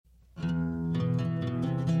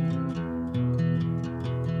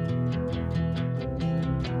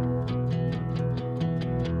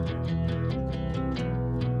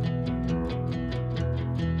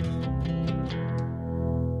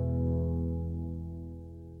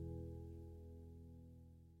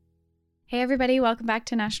Hey everybody, welcome back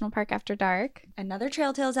to National Park After Dark. Another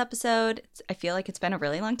Trail Tales episode. I feel like it's been a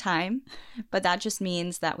really long time, but that just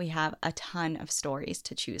means that we have a ton of stories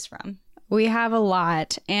to choose from. We have a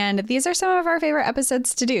lot, and these are some of our favorite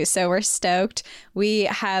episodes to do, so we're stoked. We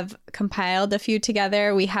have compiled a few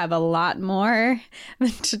together. We have a lot more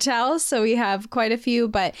to tell, so we have quite a few,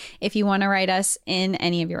 but if you want to write us in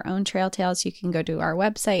any of your own Trail Tales, you can go to our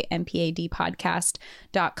website,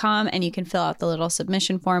 npadpodcast.com, and you can fill out the little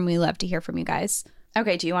submission form. We love to hear from you guys.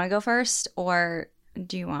 Okay, do you want to go first, or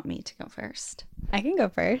do you want me to go first? I can go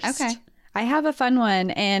first. Okay. I have a fun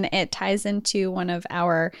one, and it ties into one of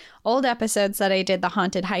our old episodes that I did, the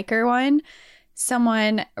Haunted Hiker one.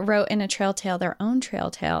 Someone wrote in a trail tale their own trail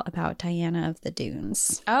tale about Diana of the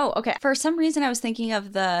Dunes. Oh, okay. For some reason, I was thinking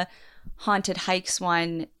of the Haunted Hikes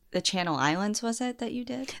one, the Channel Islands, was it, that you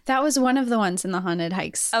did? That was one of the ones in the Haunted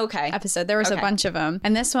Hikes episode. There was a bunch of them.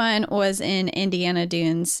 And this one was in Indiana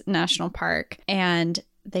Dunes National Park, and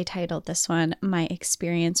they titled this one, My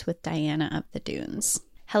Experience with Diana of the Dunes.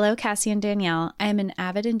 Hello, Cassie and Danielle. I am an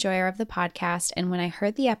avid enjoyer of the podcast, and when I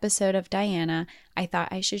heard the episode of Diana, I thought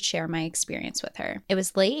I should share my experience with her. It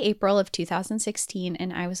was late April of 2016,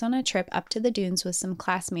 and I was on a trip up to the dunes with some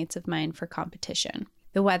classmates of mine for competition.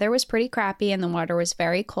 The weather was pretty crappy and the water was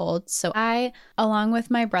very cold, so I, along with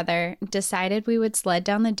my brother, decided we would sled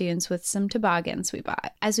down the dunes with some toboggans we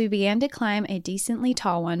bought. As we began to climb a decently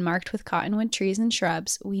tall one marked with cottonwood trees and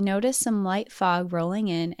shrubs, we noticed some light fog rolling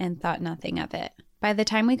in and thought nothing of it. By the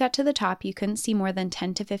time we got to the top, you couldn't see more than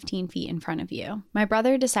 10 to 15 feet in front of you. My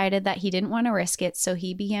brother decided that he didn't want to risk it, so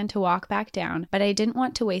he began to walk back down, but I didn't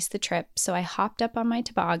want to waste the trip, so I hopped up on my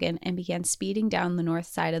toboggan and began speeding down the north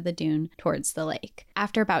side of the dune towards the lake.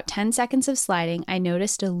 After about 10 seconds of sliding, I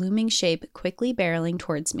noticed a looming shape quickly barreling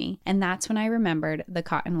towards me, and that's when I remembered the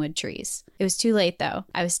cottonwood trees. It was too late, though.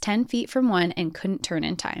 I was 10 feet from one and couldn't turn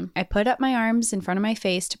in time. I put up my arms in front of my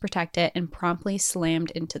face to protect it and promptly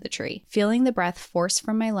slammed into the tree, feeling the breath force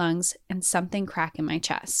from my lungs and something crack in my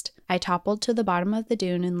chest. I toppled to the bottom of the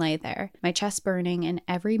dune and lay there, my chest burning and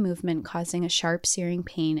every movement causing a sharp searing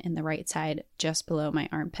pain in the right side just below my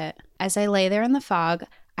armpit. As I lay there in the fog,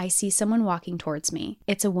 I see someone walking towards me.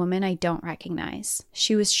 It's a woman I don't recognize.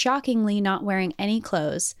 She was shockingly not wearing any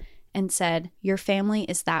clothes and said, "Your family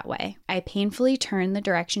is that way." I painfully turned the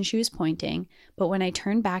direction she was pointing, but when I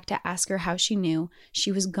turned back to ask her how she knew, she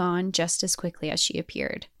was gone just as quickly as she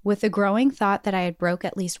appeared. With the growing thought that I had broke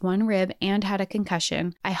at least one rib and had a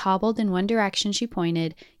concussion, I hobbled in one direction she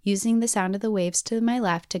pointed, using the sound of the waves to my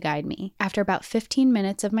left to guide me. After about 15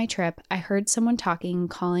 minutes of my trip, I heard someone talking and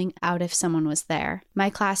calling out if someone was there. My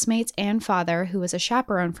classmates and father, who was a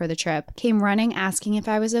chaperone for the trip, came running asking if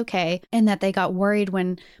I was okay and that they got worried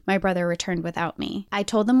when my brother returned without me. I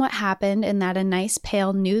told them what happened and that a nice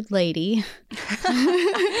pale nude lady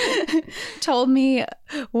told me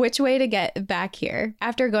which way to get back here.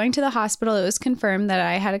 After going to the hospital, it was confirmed that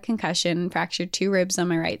I had a concussion and fractured 2 ribs on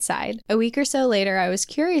my right side. A week or so later, I was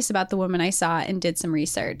curious about the woman I saw and did some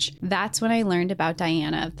research. That's when I learned about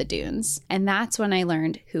Diana of the Dunes, and that's when I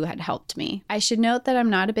learned who had helped me. I should note that I'm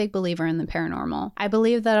not a big believer in the paranormal. I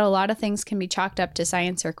believe that a lot of things can be chalked up to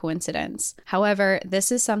science or coincidence. However,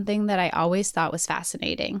 this is something that I always thought was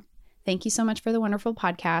fascinating. Thank you so much for the wonderful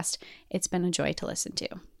podcast. It's been a joy to listen to.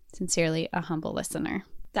 Sincerely, a humble listener.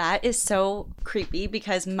 That is so creepy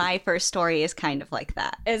because my first story is kind of like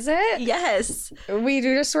that. Is it? Yes. We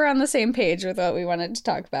just were on the same page with what we wanted to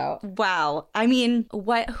talk about. Wow. I mean,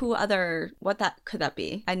 what could that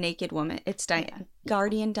be? A naked woman. It's Diana.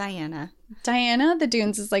 Guardian Diana. Diana of the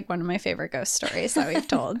Dunes is like one of my favorite ghost stories that we've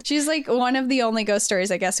told. She's like one of the only ghost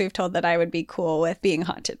stories I guess we've told that I would be cool with being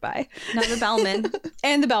haunted by. Now the Bellman.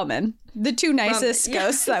 And the Bellman. The 2 nicest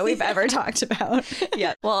ghosts that we've ever talked about.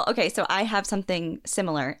 Yeah. Well, okay, so I have something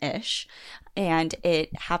similar-ish, and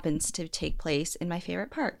it happens to take place in my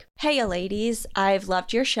favorite park. Hey, ladies. I've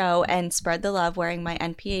loved your show and spread the love wearing my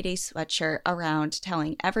NPA Day sweatshirt around,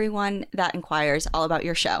 telling everyone that inquires all about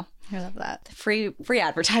your show. I love that. Free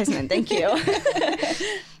advertisement. Thank you.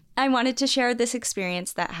 I wanted to share this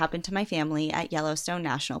experience that happened to my family at Yellowstone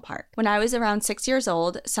National Park. When I was around 6 years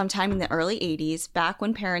old, sometime in the early 80s, back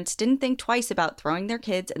when parents didn't think twice about throwing their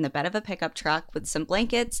kids in the bed of a pickup truck with some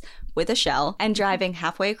blankets, with a shell, and driving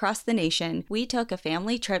halfway across the nation, we took a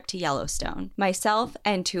family trip to Yellowstone. Myself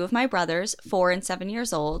and 2 of my brothers, 4 and 7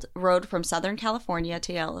 years old, rode from Southern California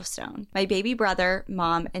to Yellowstone. My baby brother,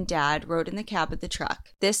 mom, and dad rode in the cab of the truck.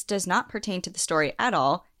 This does not pertain to the story at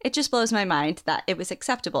all. It just blows my mind that it was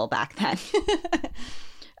acceptable back then.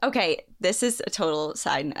 Okay, this is a total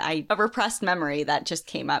a repressed memory that just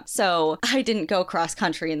came up. So I didn't go cross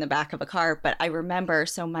country in the back of a car, but I remember,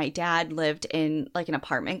 so my dad lived in like an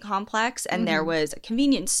apartment complex, and there was a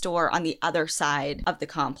convenience store on the other side of the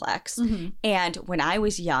complex. And when I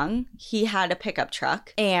was young, he had a pickup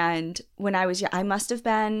truck. And when I was young, I must have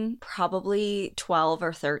been probably 12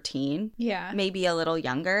 or 13. Yeah. Maybe a little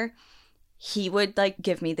younger. He would like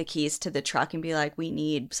give me the keys to the truck and be like, we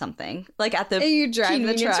need something. Like at the you drive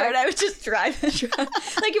the truck. I would just drive the truck.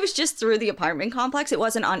 Like it was just through the apartment complex. It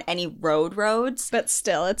wasn't on any roads. But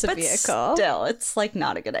still, it's a vehicle. Still, it's like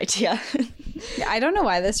not a good idea. Yeah, I don't know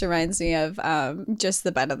why this reminds me of just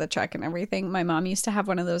the bed of the truck and everything. My mom used to have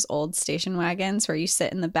one of those old station wagons where you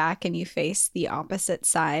sit in the back and you face the opposite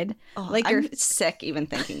side. Oh, like I'm sick even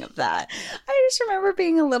thinking of that. I just remember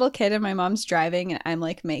being a little kid and my mom's driving and I'm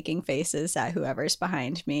like making faces at whoever's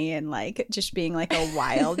behind me and like just being like a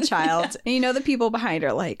wild child. And you know, the people behind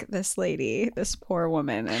are like, this lady, this poor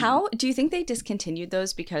woman. And how do you think they discontinued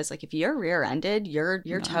those? Because like if you're rear-ended, you're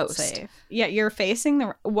toast. Safe. Yeah, you're facing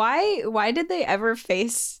the why did they ever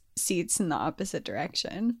face seats in the opposite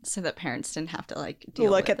direction? So that parents didn't have to like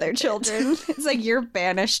look at their children. It's like you're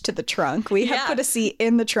banished to the trunk. We have put a seat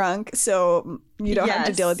in the trunk so you don't have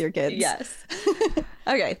to deal with your kids. Yes.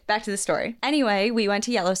 Okay, back to the story. Anyway, we went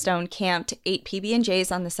to Yellowstone, camped, ate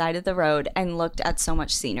PB&Js on the side of the road, and looked at so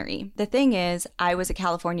much scenery. The thing is, I was a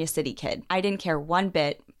California city kid. I didn't care one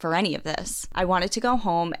bit for any of this. I wanted to go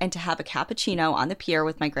home and to have a cappuccino on the pier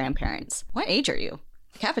with my grandparents. What age are you?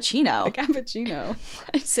 Cappuccino. A cappuccino.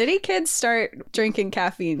 City kids start drinking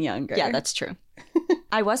caffeine younger. Yeah, that's true.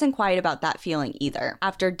 I wasn't quiet about that feeling either.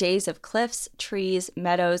 After days of cliffs, trees,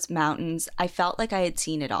 meadows, mountains, I felt like I had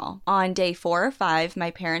seen it all. On day 4 or 5,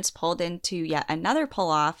 my parents pulled into yet another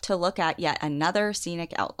pull-off to look at yet another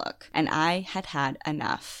scenic outlook, and I had had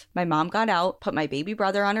enough. My mom got out, put my baby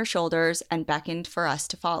brother on her shoulders, and beckoned for us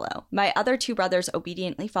to follow. My other 2 brothers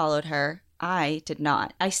obediently followed her. I did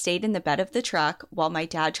not. I stayed in the bed of the truck while my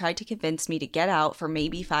dad tried to convince me to get out for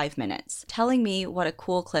maybe 5 minutes, telling me what a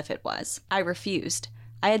cool cliff it was. I refused.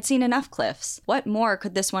 I had seen enough cliffs. What more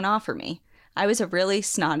could this one offer me? I was a really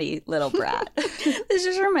snotty little brat. This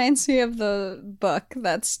just reminds me of the book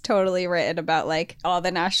that's totally written about like all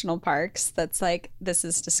the national parks. That's like, this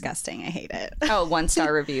is disgusting. I hate it. Oh,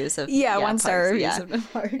 1-star reviews of 1-star reviews of the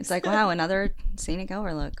parks. It's like, wow, another scenic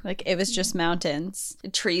overlook. Like it was just mountains.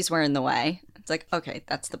 Trees were in the way. It's like, okay,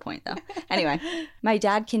 that's the point though. Anyway, my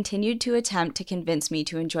dad continued to attempt to convince me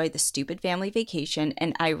to enjoy the stupid family vacation,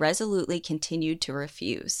 and I resolutely continued to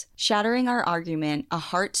refuse. Shattering our argument, a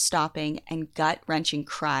heart-stopping and gut-wrenching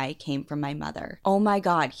cry came from my mother. Oh my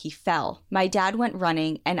God, he fell. My dad went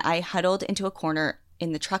running, and I huddled into a corner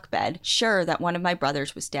in the truck bed, sure that one of my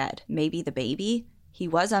brothers was dead. Maybe the baby? He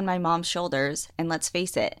was on my mom's shoulders, and let's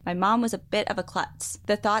face it, my mom was a bit of a klutz.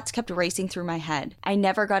 The thoughts kept racing through my head. I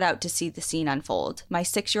never got out to see the scene unfold. My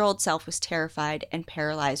 6-year-old self was terrified and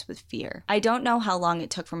paralyzed with fear. I don't know how long it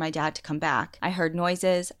took for my dad to come back. I heard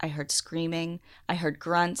noises, I heard screaming, I heard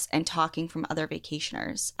grunts and talking from other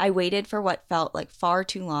vacationers. I waited for what felt like far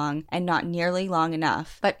too long and not nearly long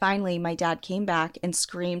enough, but finally my dad came back and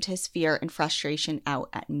screamed his fear and frustration out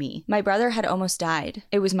at me. My brother had almost died.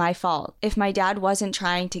 It was my fault. If my dad wasn't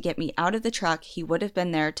trying to get me out of the truck, he would have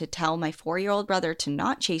been there to tell my 4-year-old brother to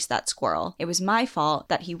not chase that squirrel. It was my fault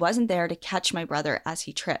that he wasn't there to catch my brother as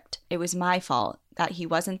he tripped. It was my fault that he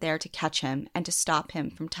wasn't there to catch him and to stop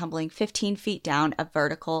him from tumbling 15 feet down a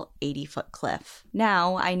vertical 80-foot cliff.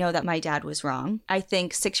 Now I know that my dad was wrong. I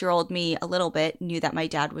think 6-year-old me a little bit knew that my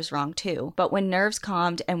dad was wrong too. But when nerves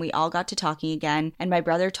calmed and we all got to talking again and my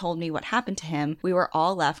brother told me what happened to him, we were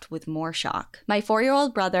all left with more shock. My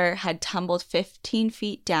 4-year-old brother had tumbled 15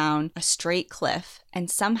 feet down a straight cliff and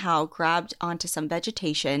somehow grabbed onto some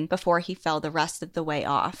vegetation before he fell the rest of the way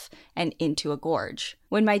off and into a gorge.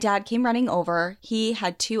 When my dad came running over, he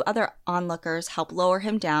had 2 other onlookers help lower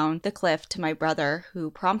him down the cliff to my brother, who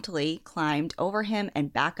promptly climbed over him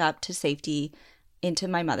and back up to safety into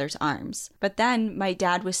my mother's arms. But then my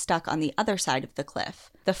dad was stuck on the other side of the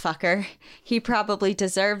cliff. The fucker. He probably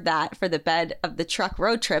deserved that for the bed of the truck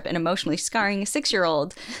road trip and emotionally scarring a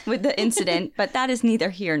 6-year-old with the incident, but that is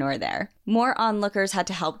neither here nor there. More onlookers had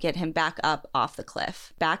to help get him back up off the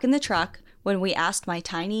cliff. Back in the truck, when we asked my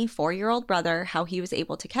tiny 4-year-old brother how he was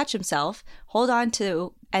able to catch himself, hold on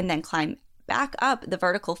to, and then climb back up the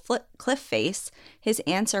vertical cliff face, his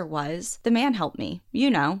answer was, "The man helped me.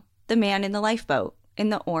 You know, the man in the lifeboat, in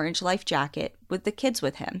the orange life jacket with the kids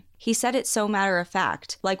with him." He said it so matter of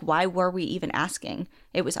fact, like why were we even asking?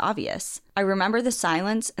 It was obvious. I remember the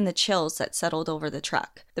silence and the chills that settled over the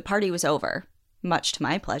truck. The party was over. Much to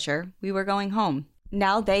my pleasure, we were going home.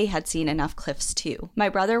 Now they had seen enough cliffs too. My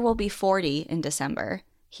brother will be 40 in December.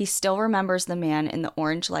 He still remembers the man in the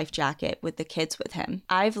orange life jacket with the kids with him.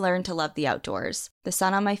 I've learned to love the outdoors. The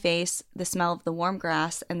sun on my face, the smell of the warm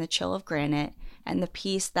grass and the chill of granite, and the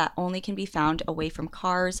peace that only can be found away from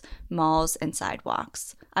cars, malls, and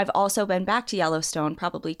sidewalks. I've also been back to Yellowstone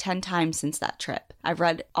probably 10 times since that trip. I've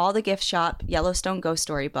read all the gift shop Yellowstone ghost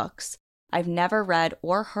story books. I've never read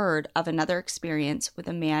or heard of another experience with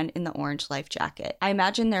a man in the orange life jacket. I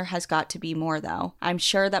imagine there has got to be more, though. I'm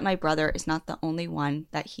sure that my brother is not the only one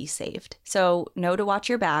that he saved. So, know to watch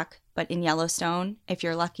your back, but in Yellowstone, if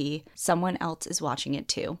you're lucky, someone else is watching it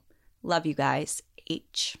too. Love you guys.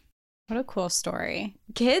 H. What a cool story.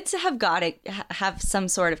 Kids have got to have some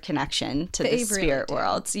sort of connection to the spirit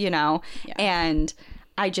worlds, you know? Yeah. And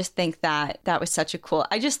I just think that was such a cool,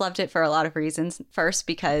 I just loved it for a lot of reasons. First,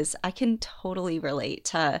 because I can totally relate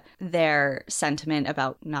to their sentiment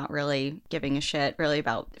about not really giving a shit really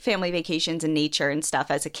about family vacations and nature and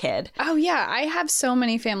stuff as a kid. Oh yeah, I have so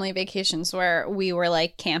many family vacations where we were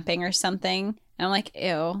like camping or something. And I'm like,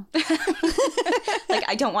 ew. Like,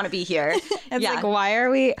 I don't want to be here. It's like, why are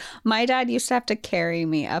we? My dad used to have to carry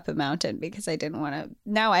me up a mountain because I didn't want to.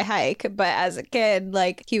 Now I hike. But as a kid,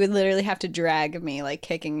 like, he would literally have to drag me, like,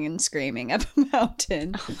 kicking and screaming up a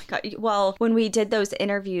mountain. Oh my God. Well, when we did those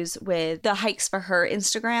interviews with the hikes for her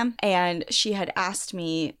Instagram, and she had asked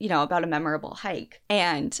me, you know, about a memorable hike.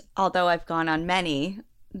 And although I've gone on many,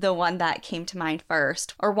 the one that came to mind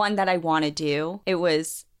first, or one that I want to do, it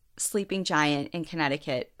was Sleeping Giant in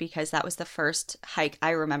Connecticut, because that was the first hike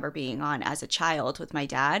I remember being on as a child with my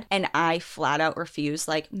dad, and I flat out refused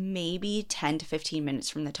like maybe 10 to 15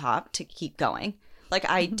 minutes from the top to keep going. Like,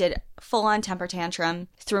 I did full on temper tantrum,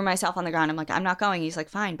 threw myself on the ground. I'm like, I'm not going. He's like,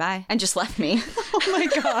 fine, bye, and just left me. Oh my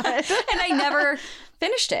God. And I never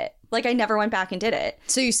finished it. Like, I never went back and did it.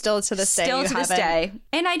 So you still to this day? Still to this day.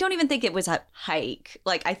 And I don't even think it was a hike.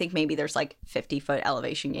 Like, I think maybe there's like 50-foot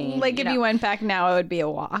elevation gain. Like, if you went back now, it would be a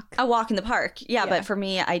walk. A walk in the park. Yeah. But for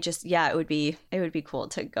me, I just, it would be cool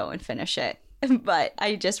to go and finish it. But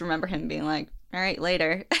I just remember him being like, all right,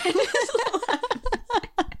 later.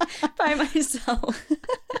 By myself.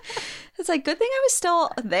 It's like, good thing I was still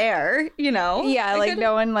there, you know? Yeah, like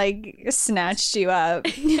no one like snatched you up.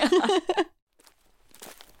 Yeah.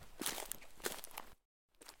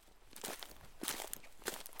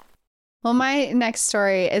 Well, my next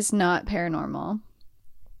story is not paranormal.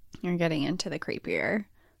 You're getting into the creepier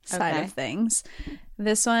side of things.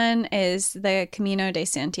 This one is the Camino de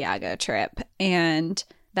Santiago trip, and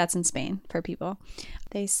that's in Spain for people.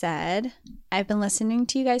 They said, I've been listening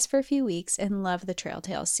to you guys for a few weeks and love the Trail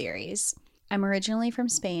Tales series. I'm originally from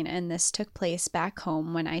Spain, and this took place back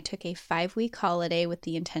home when I took a 5-week holiday with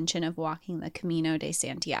the intention of walking the Camino de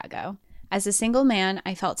Santiago. As a single man,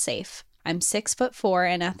 I felt safe. I'm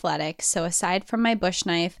 6'4" and athletic, so aside from my bush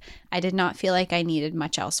knife, I did not feel like I needed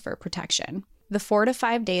much else for protection. The 4 to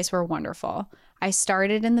 5 days were wonderful. I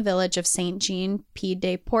started in the village of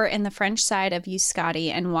Saint-Jean-Pied-de-Port in the French side of Euskadi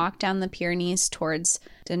and walked down the Pyrenees towards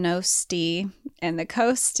Donosti and the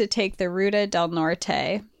coast to take the Ruta del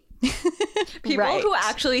Norte. People who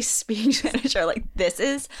actually speak Spanish are like, this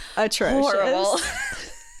is atrocious. Horrible.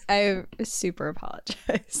 I super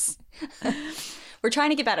apologize. We're trying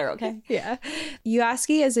to get better, okay? Yeah.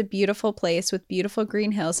 Euskadi is a beautiful place with beautiful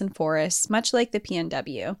green hills and forests, much like the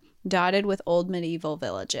PNW, dotted with old medieval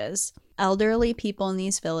villages. Elderly people in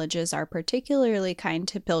these villages are particularly kind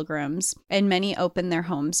to pilgrims, and many open their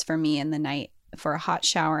homes for me in the night for a hot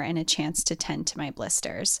shower and a chance to tend to my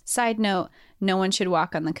blisters. Side note, no one should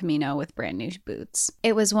walk on the Camino with brand new boots.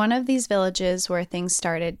 It was one of these villages where things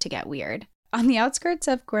started to get weird. On the outskirts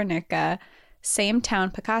of Guernica, same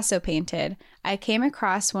town Picasso painted, I came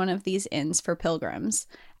across one of these inns for pilgrims.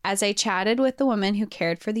 As I chatted with the woman who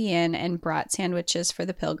cared for the inn and brought sandwiches for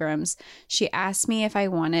the pilgrims, she asked me if I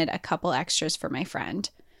wanted a couple extras for my friend.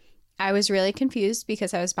 I was really confused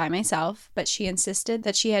because I was by myself, but she insisted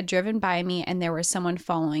that she had driven by me and there was someone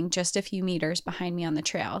following just a few meters behind me on the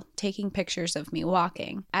trail, taking pictures of me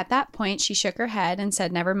walking. At that point, she shook her head and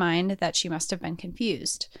said never mind, that she must have been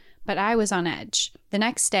confused. But I was on edge. The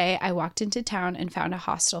next day, I walked into town and found a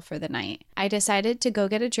hostel for the night. I decided to go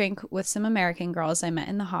get a drink with some American girls I met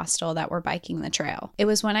in the hostel that were biking the trail. It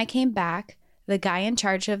was when I came back, the guy in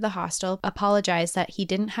charge of the hostel apologized that he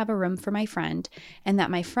didn't have a room for my friend and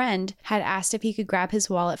that my friend had asked if he could grab his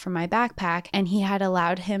wallet from my backpack, and he had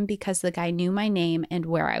allowed him because the guy knew my name and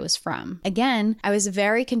where I was from. Again, I was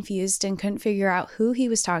very confused and couldn't figure out who he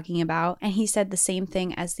was talking about, and he said the same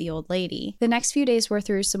thing as the old lady. The next few days were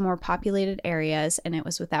through some more populated areas, and it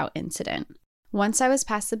was without incident. Once I was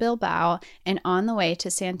past the Bilbao and on the way to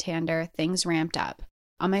Santander, things ramped up.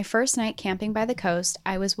 On my first night camping by the coast,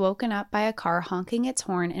 I was woken up by a car honking its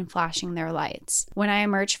horn and flashing their lights. When I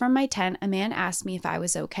emerged from my tent, a man asked me if I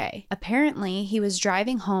was okay. Apparently, he was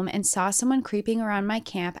driving home and saw someone creeping around my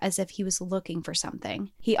camp as if he was looking for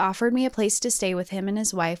something. He offered me a place to stay with him and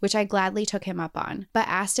his wife, which I gladly took him up on, but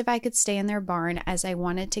asked if I could stay in their barn as I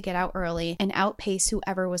wanted to get out early and outpace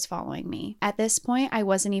whoever was following me. At this point, I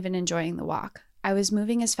wasn't even enjoying the walk. I was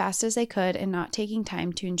moving as fast as I could and not taking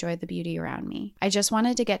time to enjoy the beauty around me. I just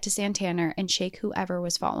wanted to get to Santander and shake whoever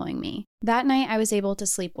was following me. That night, I was able to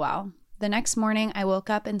sleep well. The next morning, I woke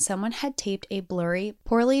up and someone had taped a blurry,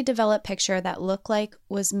 poorly developed picture that looked like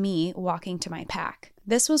was me walking to my pack.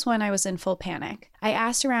 This was when I was in full panic. I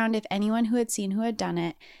asked around if anyone who had seen who had done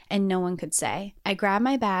it, and no one could say. I grabbed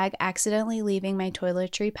my bag, accidentally leaving my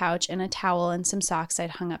toiletry pouch and a towel and some socks I'd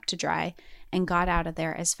hung up to dry, and got out of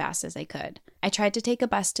there as fast as I could. I tried to take a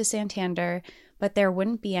bus to Santander, but there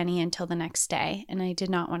wouldn't be any until the next day, and I did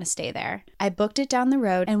not want to stay there. I booked it down the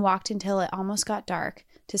road and walked until it almost got dark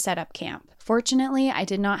to set up camp. Fortunately, I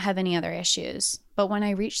did not have any other issues, but when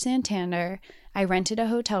I reached Santander, I rented a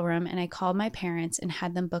hotel room and I called my parents and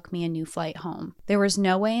had them book me a new flight home. There was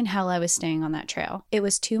no way in hell I was staying on that trail. It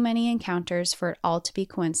was too many encounters for it all to be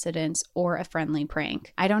coincidence or a friendly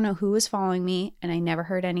prank. I don't know who was following me, and I never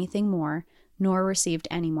heard anything more, nor received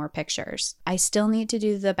any more pictures. I still need to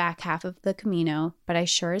do the back half of the Camino, but I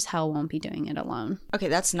sure as hell won't be doing it alone. Okay,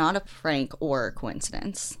 that's not a prank or a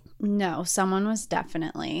coincidence. No, someone was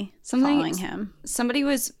definitely following him. Somebody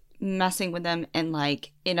was messing with them in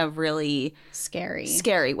in a really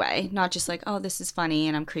scary way. Not just like, oh, this is funny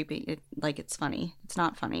and I'm creepy. It's funny. It's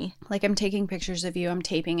not funny. Like, I'm taking pictures of you. I'm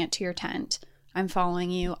taping it to your tent. I'm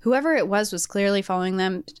following you. Whoever it was clearly following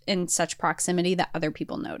them in such proximity that other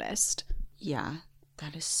people noticed. Yeah,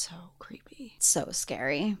 that is so creepy. So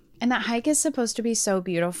scary. And that hike is supposed to be so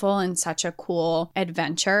beautiful and such a cool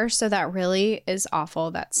adventure. So that really is awful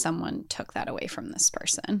that someone took that away from this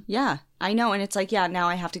person. Yeah, I know. And it's like, yeah, now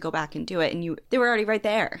I have to go back and do it. And they were already right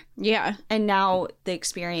there. Yeah. And now the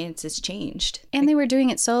experience has changed. And they were doing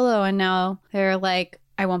it solo. And now they're like,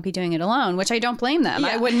 I won't be doing it alone, which I don't blame them. Yeah.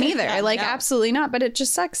 I wouldn't either. No. Absolutely not. But it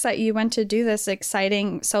just sucks that you went to do this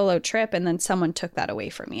exciting solo trip and then someone took that away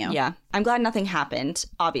from you. Yeah. I'm glad nothing happened,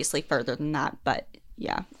 obviously, further than that. But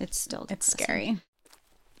yeah, it's still depressing. It's scary.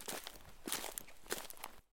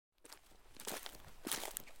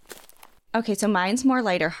 Okay, so mine's more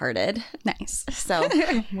lighter-hearted. Nice. So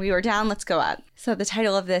we were down, let's go up. So the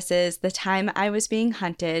title of this is The Time I Was Being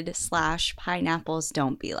Hunted / Pineapples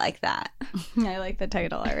Don't Be Like That. I like the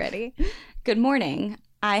title already. Good morning.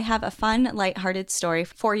 I have a fun, lighthearted story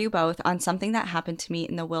for you both on something that happened to me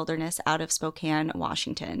in the wilderness out of Spokane,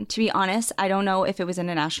 Washington. To be honest, I don't know if it was in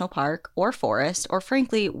a national park or forest or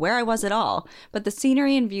frankly where I was at all, but the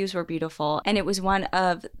scenery and views were beautiful and it was one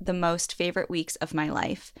of the most favorite weeks of my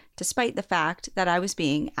life, despite the fact that I was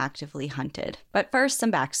being actively hunted. But first,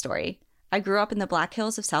 some backstory. I grew up in the Black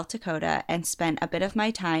Hills of South Dakota and spent a bit of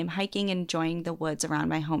my time hiking and enjoying the woods around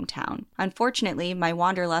my hometown. Unfortunately, my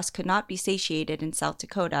wanderlust could not be satiated in South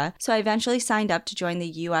Dakota, so I eventually signed up to join the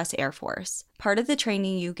U.S. Air Force. Part of the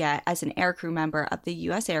training you get as an aircrew member of the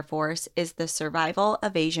U.S. Air Force is the Survival,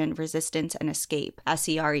 Evasion, Resistance, and Escape,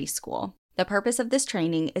 SCRE school. The purpose of this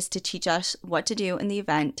training is to teach us what to do in the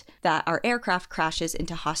event that our aircraft crashes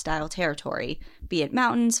into hostile territory, be it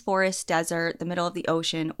mountains, forests, desert, the middle of the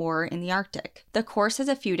ocean, or in the Arctic. The course has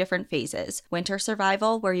a few different phases. Winter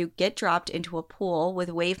survival, where you get dropped into a pool with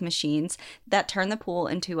wave machines that turn the pool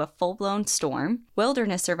into a full-blown storm.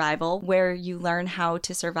 Wilderness survival, where you learn how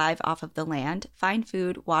to survive off of the land, find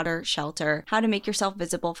food, water, shelter, how to make yourself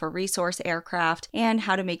visible for resource aircraft, and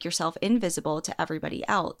how to make yourself invisible to everybody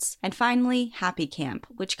else. And finally, Happy Camp,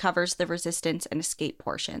 which covers the resistance and escape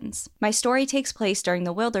portions. My story takes place during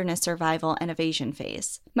the wilderness survival and evasion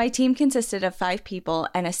phase. My team consisted of 5 people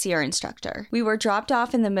and a SEER instructor. We were dropped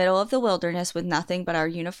off in the middle of the wilderness with nothing but our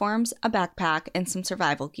uniforms, a backpack, and some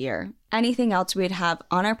survival gear. Anything else we'd have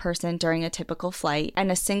on our person during a typical flight,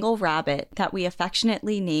 and a single rabbit that we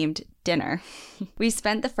affectionately named Dinner. We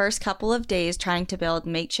spent the first couple of days trying to build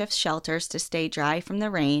makeshift shelters to stay dry from the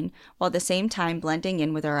rain, while at the same time blending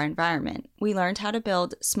in with our environment. We learned how to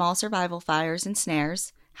build small survival fires and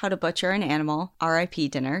snares, how to butcher an animal, R.I.P.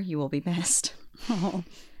 Dinner, you will be missed.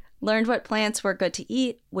 Learned what plants were good to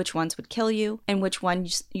eat, which ones would kill you, and which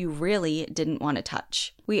ones you really didn't want to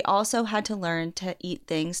touch. We also had to learn to eat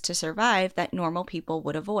things to survive that normal people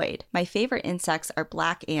would avoid. My favorite insects are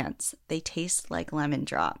black ants. They taste like lemon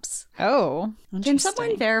drops. Oh, can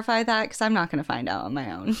someone verify that? Because I'm not going to find out on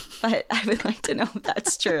my own, but I would like to know if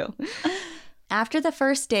that's true. After the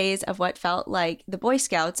first days of what felt like the Boy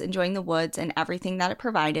Scouts enjoying the woods and everything that it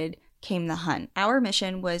provided, came the hunt. Our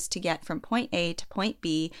mission was to get from point A to point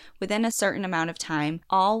B within a certain amount of time,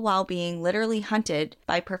 all while being literally hunted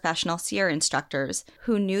by professional SERE instructors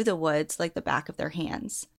who knew the woods like the back of their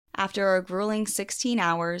hands. After a grueling 16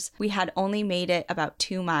 hours, we had only made it about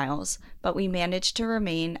 2 miles, but we managed to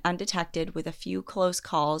remain undetected with a few close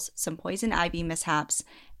calls, some poison ivy mishaps,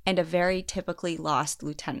 and a very typically lost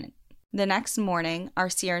lieutenant. The next morning, our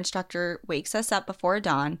SERE instructor wakes us up before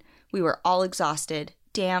dawn. We were all exhausted,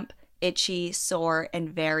 damp, itchy, sore, and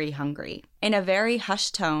very hungry. In a very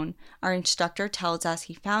hushed tone, our instructor tells us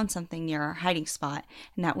he found something near our hiding spot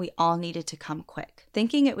and that we all needed to come quick.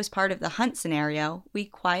 Thinking it was part of the hunt scenario, we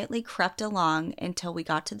quietly crept along until we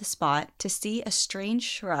got to the spot to see a strange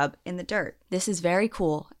shrub in the dirt. "This is very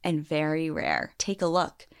cool and very rare. Take a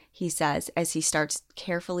look," he says as he starts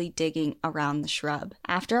carefully digging around the shrub.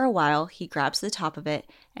 After a while, he grabs the top of it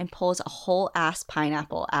and pulls a whole-ass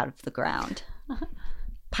pineapple out of the ground.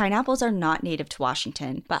 Pineapples are not native to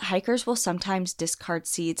Washington, but hikers will sometimes discard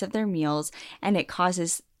seeds of their meals, and it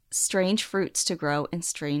causes strange fruits to grow in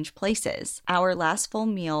strange places. Our last full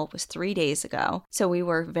meal was 3 days ago, so we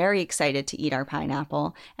were very excited to eat our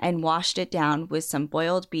pineapple and washed it down with some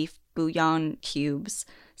boiled beef bouillon cubes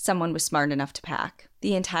someone was smart enough to pack.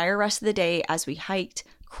 The entire rest of the day, as we hiked,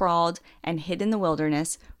 crawled, and hid in the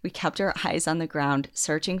wilderness, we kept our eyes on the ground,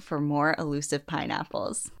 searching for more elusive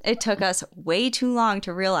pineapples. It took us way too long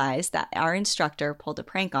to realize that our instructor pulled a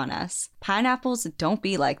prank on us. Pineapples don't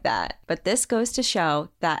be like that, but this goes to show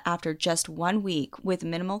that after just 1 week with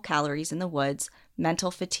minimal calories in the woods,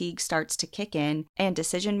 mental fatigue starts to kick in, and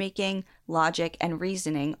decision-making, logic, and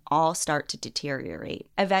reasoning all start to deteriorate.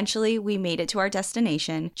 Eventually, we made it to our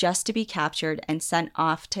destination just to be captured and sent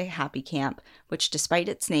off to Happy Camp, which, despite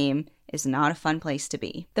its name, is not a fun place to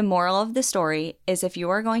be. The moral of the story is if you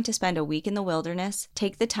are going to spend a week in the wilderness,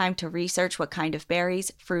 take the time to research what kind of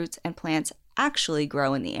berries, fruits, and plants actually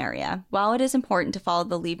grow in the area. While it is important to follow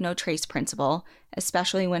the leave no trace principle,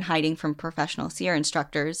 especially when hiding from professional SERE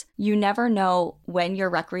instructors, you never know when your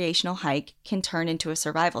recreational hike can turn into a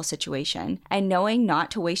survival situation, and knowing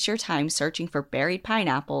not to waste your time searching for buried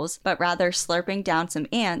pineapples, but rather slurping down some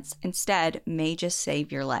ants instead may just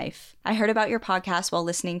save your life. I heard about your podcast while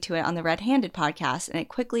listening to it on the Red Handed podcast, and it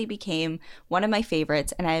quickly became one of my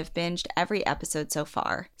favorites, and I have binged every episode so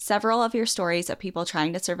far. Several of your stories of people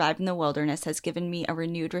trying to survive in the wilderness has given me a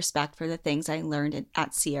renewed respect for the things I learned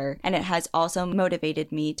at SERE, and it has also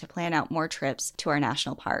motivated me to plan out more trips to our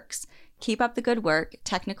national parks. Keep up the good work,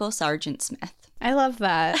 Technical Sergeant Smith. I love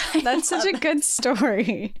that. That's such a good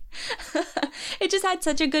story. It just had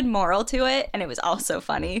such a good moral to it, and it was also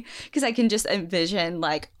funny because I can just envision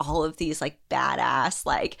like all of these like badass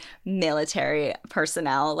like military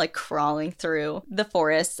personnel like crawling through the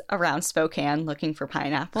forests around Spokane looking for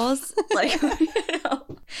pineapples. Like, you know.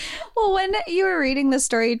 Well, when you were reading the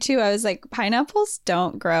story too, I was like, pineapples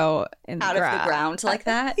don't grow out of the ground like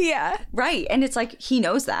that. Yeah. Right. And it's like he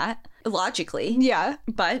knows that. Logically. Yeah.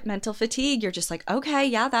 But mental fatigue, you're just like, okay,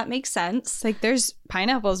 yeah, that makes sense. Like there's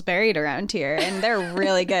pineapples buried around here and they're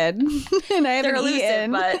really good. And I haven't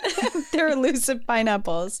eaten, but they're elusive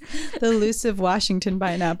pineapples. The elusive Washington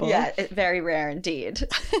pineapple. Yeah, very rare indeed.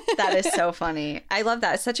 That is so funny. I love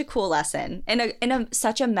that. It's such a cool lesson in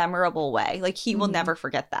such a memorable way. Like he will never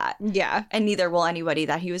forget that. Yeah. And neither will anybody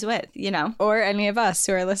that he was with, you know? Or any of us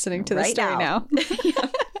who are listening to this story now.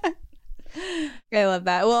 I love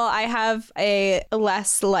that. Well, I have a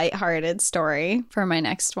less lighthearted story for my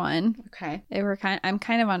next one. Okay. I'm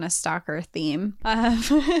kind of on a stalker theme.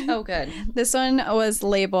 Oh, good. This one was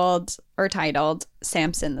labeled or titled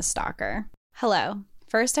Samson the Stalker. Hello.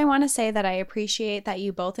 First, I want to say that I appreciate that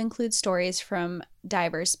you both include stories from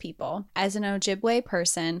diverse people. As an Ojibwe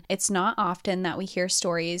person, it's not often that we hear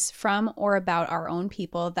stories from or about our own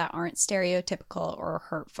people that aren't stereotypical or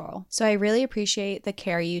hurtful. So I really appreciate the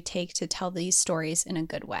care you take to tell these stories in a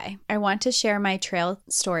good way. I want to share my trail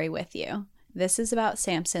story with you. This is about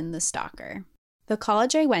Samson the Stalker. The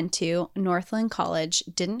college I went to, Northland College,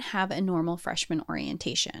 didn't have a normal freshman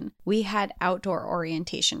orientation. We had outdoor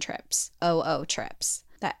orientation trips, OO trips,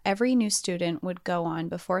 that every new student would go on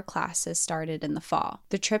before classes started in the fall.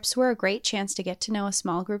 The trips were a great chance to get to know a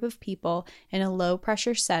small group of people in a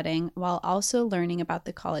low-pressure setting while also learning about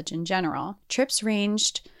the college in general. Trips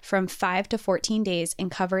ranged from 5 to 14 days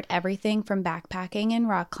and covered everything from backpacking and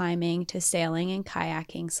rock climbing to sailing and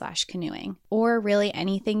kayaking/canoeing, or really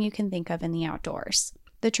anything you can think of in the outdoors.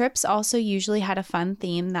 The trips also usually had a fun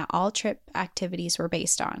theme that all trip activities were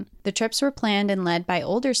based on. The trips were planned and led by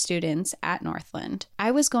older students at Northland.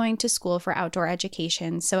 I was going to school for outdoor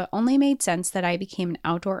education, so it only made sense that I became an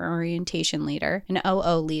outdoor orientation leader, an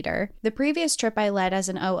OO leader. The previous trip I led as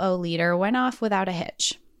an OO leader went off without a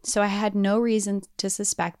hitch, so I had no reason to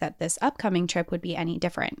suspect that this upcoming trip would be any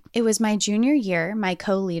different. It was my junior year. My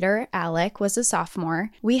co-leader, Alec, was a sophomore.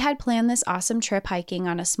 We had planned this awesome trip hiking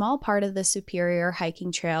on a small part of the Superior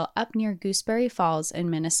Hiking Trail up near Gooseberry Falls in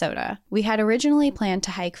Minnesota. We had originally planned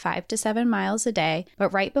to hike 5 to 7 miles a day,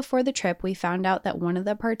 but right before the trip, we found out that one of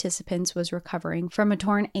the participants was recovering from a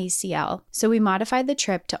torn ACL, so we modified the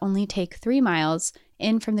trip to only take 3 miles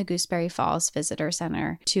in from the Gooseberry Falls Visitor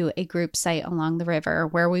Center to a group site along the river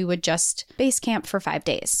where we would just base camp for 5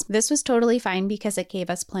 days. This was totally fine because it gave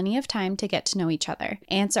us plenty of time to get to know each other,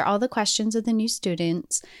 answer all the questions of the new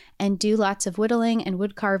students, and do lots of whittling and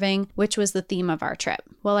wood carving, which was the theme of our trip.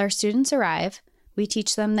 While our students arrive, we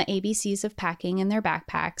teach them the ABCs of packing in their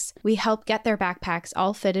backpacks. We help get their backpacks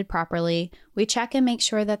all fitted properly. We check and make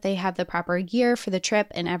sure that they have the proper gear for the trip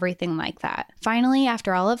and everything like that. Finally,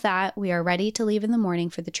 after all of that, we are ready to leave in the morning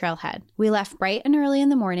for the trailhead. We left bright and early in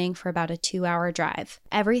the morning for about a 2-hour drive.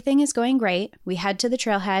 Everything is going great. We head to the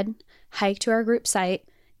trailhead, hike to our group site,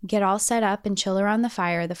 get all set up and chill around the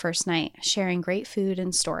fire the first night, sharing great food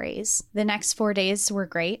and stories. The next 4 days were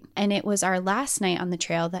great, and it was our last night on the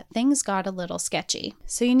trail that things got a little sketchy.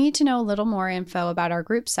 So you need to know a little more info about our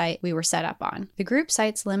group site we were set up on. The group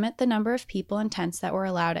sites limit the number of people and tents that were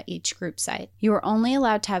allowed at each group site. You were only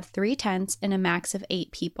allowed to have 3 tents and a max of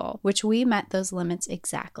 8 people, which we met those limits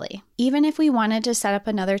exactly. Even if we wanted to set up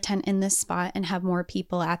another tent in this spot and have more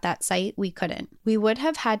people at that site, we couldn't. We would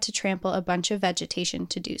have had to trample a bunch of vegetation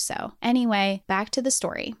to do so. Anyway, back to the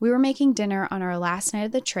story. We were making dinner on our last night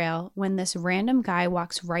of the trail when this random guy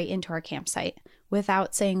walks right into our campsite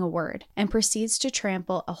without saying a word and proceeds to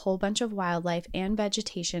trample a whole bunch of wildlife and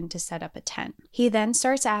vegetation to set up a tent. He then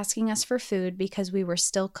starts asking us for food because we were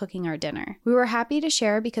still cooking our dinner. We were happy to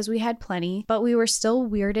share because we had plenty, but we were still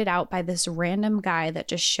weirded out by this random guy that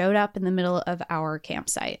just showed up in the middle of our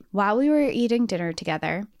campsite. While we were eating dinner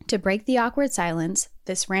together, to break the awkward silence,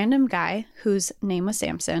 this random guy, whose name was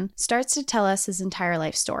Samson, starts to tell us his entire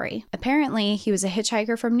life story. Apparently, he was a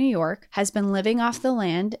hitchhiker from New York, has been living off the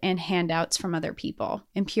land and handouts from other people,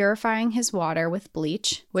 and purifying his water with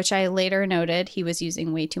bleach, which I later noted he was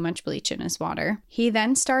using way too much bleach in his water. He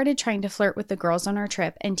then started trying to flirt with the girls on our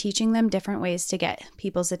trip and teaching them different ways to get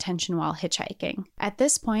people's attention while hitchhiking. At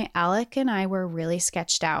this point, Alec and I were really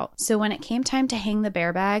sketched out, so when it came time to hang the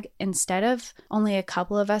bear bag, instead of only a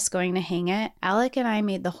couple of us going to hang it, Alec and I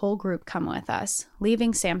made the whole group come with us,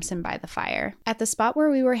 leaving Samson by the fire. At the spot where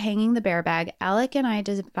we were hanging the bear bag, Alec and I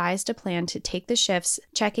devised a plan to take the shifts,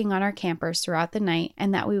 checking on our campers throughout the night,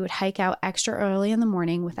 and that we would hike out extra early in the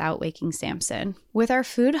morning without waking Samson. With our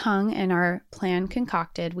food hung and our plan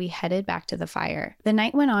concocted, we headed back to the fire. The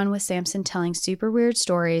night went on with Samson telling super weird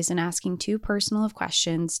stories and asking too personal of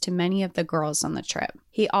questions to many of the girls on the trip.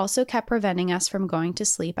 He also kept preventing us from going to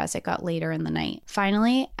sleep as it got later in the night.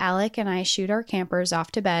 Finally, Alec and I shooed our campers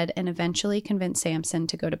off to bed and eventually convinced Samson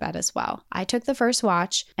to go to bed as well. I took the first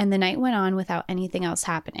watch, and the night went on without anything else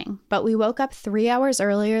happening. But we woke up 3 hours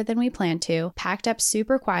earlier than we planned to, packed up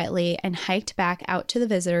super quietly, and hiked back out to the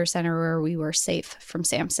visitor center where we were safe from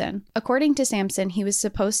Samson. According to Samson, he was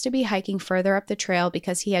supposed to be hiking further up the trail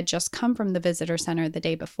because he had just come from the visitor center the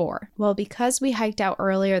day before. Well, because we hiked out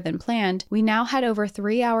earlier than planned, we now had over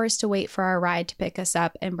 3 hours to wait for our ride to pick us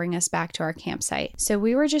up and bring us back to our campsite. So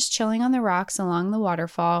we were just chilling on the rocks along the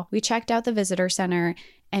waterfall. We checked out the visitor center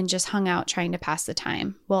and just hung out trying to pass the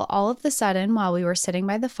time. Well, all of a sudden, while we were sitting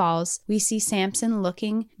by the falls, we see Samson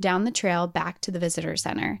looking down the trail back to the visitor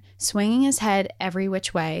center, swinging his head every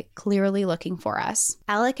which way, clearly looking for us.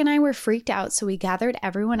 Alec and I were freaked out, so we gathered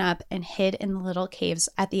everyone up and hid in the little caves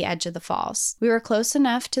at the edge of the falls. We were close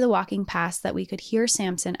enough to the walking paths that we could hear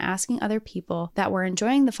Samson asking other people that were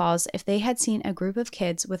enjoying the falls if they had seen a group of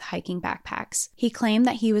kids with hiking backpacks. He claimed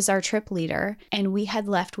that he was our trip leader, and we had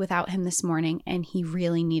left without him this morning, and he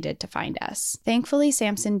really needed to find us. Thankfully,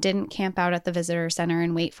 Samson didn't camp out at the visitor center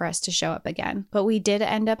and wait for us to show up again, but we did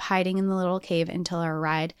end up hiding in the little cave until our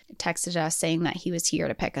ride texted us saying that he was here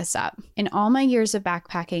to pick us up. In all my years of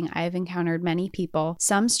backpacking, I have encountered many people,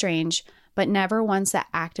 some strange, but never ones that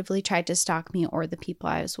actively tried to stalk me or the people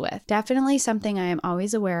I was with. Definitely something I am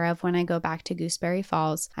always aware of when I go back to Gooseberry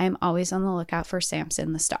Falls. I am always on the lookout for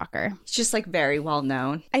Samson the stalker. It's just like very well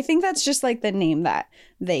known. I think that's just like the name that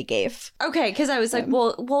they gave. Okay, because I was like,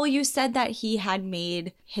 well, you said that he had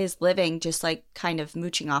made his living just like kind of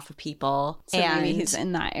mooching off of people. So and maybe he's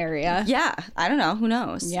in that area. Yeah, I don't know. Who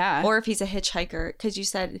knows? Yeah. Or if he's a hitchhiker, because you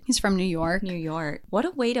said he's from New York. New York. What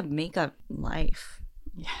a way to make a life.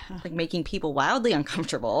 Yeah. Like making people wildly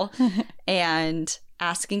uncomfortable and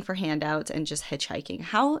asking for handouts and just hitchhiking.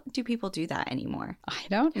 How do people do that anymore? I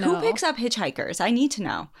don't know. Who picks up hitchhikers? I need to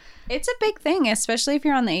know. It's a big thing, especially if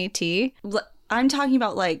you're on the AT. I'm talking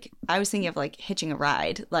about like, I was thinking of like hitching a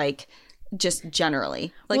ride, like just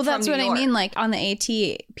generally. Like, well, that's what I mean. Like on the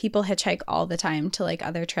AT, people hitchhike all the time to like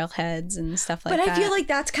other trailheads and stuff like that. But I feel like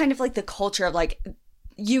that's kind of like the culture of like,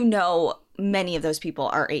 many of those people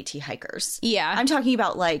are AT hikers. Yeah. I'm talking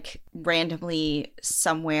about like randomly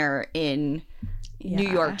somewhere in New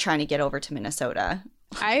York trying to get over to Minnesota.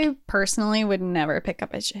 I personally would never pick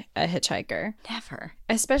up a hitchhiker. Never.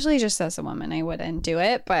 Especially just as a woman, I wouldn't do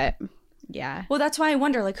it, but yeah. Well, that's why I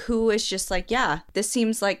wonder, like, who is just like, yeah, this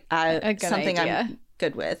seems like a good something idea. I'm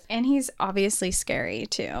good with. And he's obviously scary,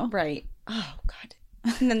 too. Right. Oh, God.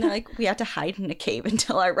 And then they're like, we had to hide in a cave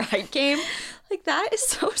until our ride came. Like, that is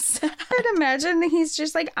so sad. I'd imagine he's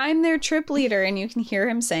just like, I'm their trip leader. And you can hear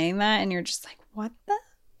him saying that. And you're just like, what the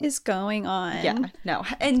is going on? Yeah, no.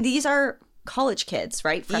 And these are college kids,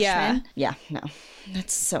 right? Freshmen? Yeah. Yeah, no.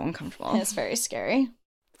 That's so uncomfortable. It's very scary.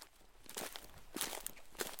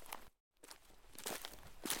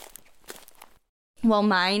 Well,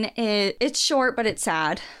 mine is, it's short, but it's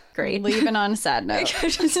sad. Great. Leaving on a sad note.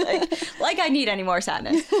 Just like I need any more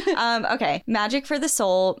sadness. Okay. Magic for the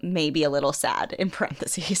soul, maybe a little sad, in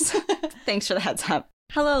parentheses. Thanks for the heads up.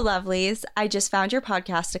 Hello, lovelies. I just found your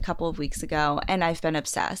podcast a couple of weeks ago, and I've been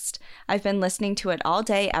obsessed. I've been listening to it all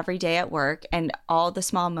day, every day at work, and all the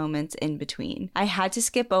small moments in between. I had to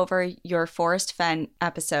skip over your Forrest Fenn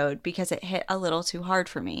episode because it hit a little too hard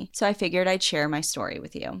for me, so I figured I'd share my story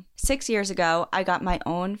with you. 6 years ago, I got my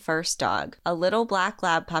own first dog, a little black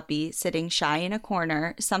lab puppy sitting shy in a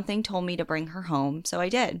corner. Something told me to bring her home, so I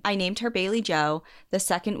did. I named her Bailey Joe the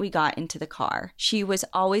second we got into the car. She was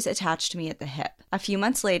always attached to me at the hip. A few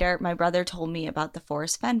months later, my brother told me about the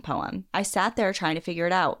Forrest Fenn poem. I sat there trying to figure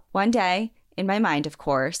it out. One day, in my mind, of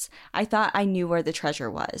course, I thought I knew where the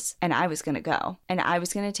treasure was, and I was going to go, and I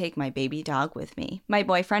was going to take my baby dog with me. My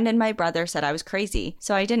boyfriend and my brother said I was crazy,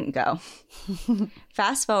 so I didn't go.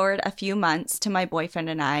 Fast forward a few months to my boyfriend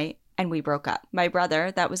and we broke up. My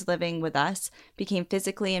brother, that was living with us, became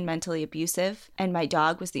physically and mentally abusive, and my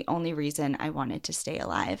dog was the only reason I wanted to stay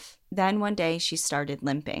alive. Then one day she started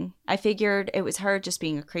limping. I figured it was her just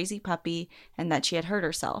being a crazy puppy and that she had hurt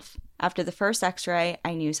herself. After the first x-ray,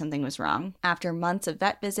 I knew something was wrong. After months of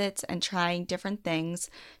vet visits and trying different things,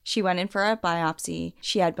 she went in for a biopsy.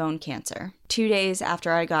 She had bone cancer. 2 days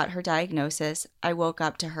after I got her diagnosis, I woke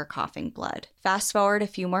up to her coughing blood. Fast forward a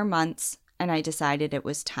few more months, and I decided it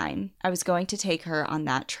was time. I was going to take her on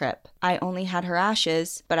that trip. I only had her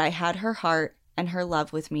ashes, but I had her heart and her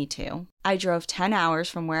love with me too. I drove 10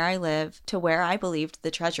 hours from where I live to where I believed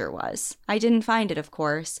the treasure was. I didn't find it, of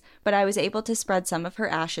course, but I was able to spread some of her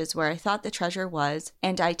ashes where I thought the treasure was,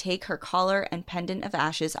 and I take her collar and pendant of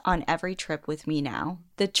ashes on every trip with me now.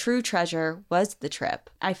 The true treasure was the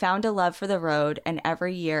trip. I found a love for the road, and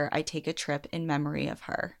every year I take a trip in memory of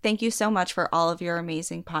her. Thank you so much for all of your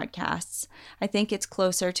amazing podcasts. I think it's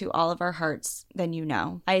closer to all of our hearts than you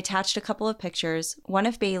know. I attached a couple of pictures, one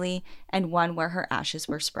of Bailey and one where her ashes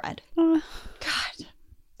were spread. God.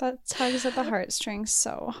 That tugs at the heartstrings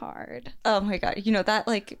so hard. Oh my God. You know that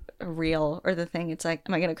like reel or the thing, it's like,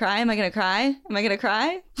 am I going to cry? Am I going to cry? Am I going to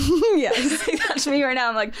cry? Yes. That's me right now.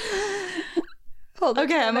 I'm like, hold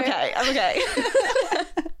okay, I'm okay. I'm okay.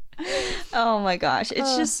 Oh my gosh.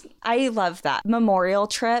 It's just, I love that. Memorial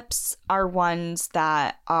trips are ones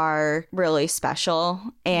that are really special.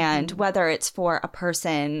 And whether it's for a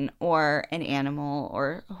person or an animal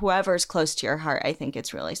or whoever's close to your heart, I think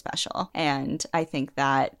it's really special. And I think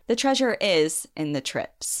that the treasure is in the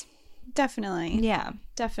trips. Definitely. Yeah.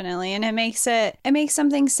 Definitely. And it makes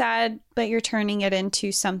something sad, but you're turning it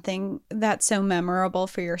into something that's so memorable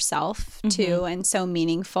for yourself too, and so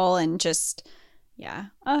meaningful, and just, yeah.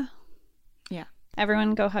 Yeah.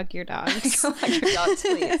 Everyone go hug your dogs. Go hug your dogs,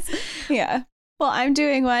 please. Yeah. Well, I'm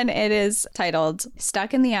doing one. It is titled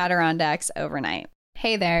Stuck in the Adirondacks Overnight.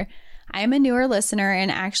 Hey there. I am a newer listener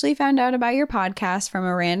and actually found out about your podcast from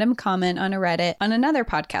a random comment on a Reddit on another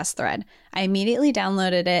podcast thread. I immediately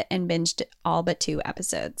downloaded it and binged all but 2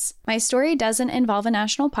 episodes. My story doesn't involve a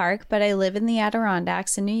national park, but I live in the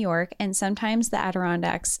Adirondacks in New York, and sometimes the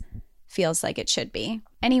Adirondacks feels like it should be.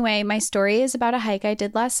 Anyway, my story is about a hike I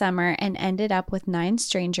did last summer and ended up with 9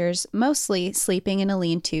 strangers, mostly sleeping in a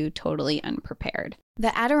lean-to, totally unprepared.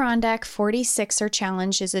 The Adirondack 46er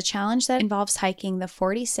Challenge is a challenge that involves hiking the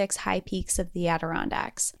 46 high peaks of the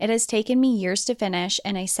Adirondacks. It has taken me years to finish,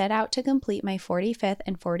 and I set out to complete my 45th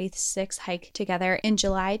and 46th hike together in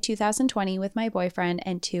July 2020 with my boyfriend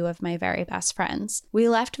and 2 of my very best friends. We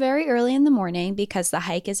left very early in the morning because the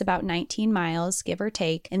hike is about 19 miles, give or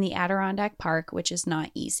take, in the Adirondack Park, which is not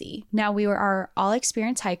easy. Now, we are all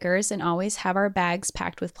experienced hikers and always have our bags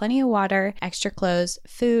packed with plenty of water, extra clothes,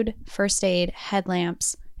 food, first aid,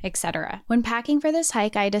 headlamps, etc. When packing for this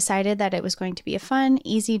hike, I decided that it was going to be a fun,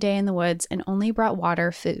 easy day in the woods and only brought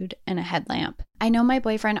water, food, and a headlamp. I know my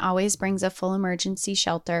boyfriend always brings a full emergency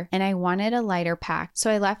shelter, and I wanted a lighter pack,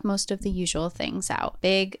 so I left most of the usual things out.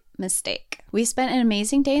 Big mistake. We spent an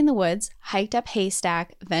amazing day in the woods, hiked up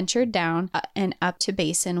Haystack, ventured down and up to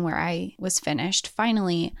Basin where I was finished,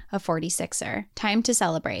 finally a 46er. Time to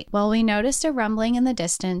celebrate. Well, we noticed a rumbling in the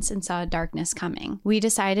distance and saw darkness coming. We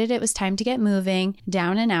decided it was time to get moving,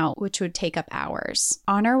 down and out, which would take up hours.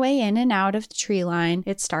 On our way in and out of the tree line,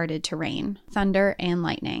 it started to rain, thunder, and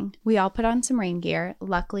lightning. We all put on some rain gear.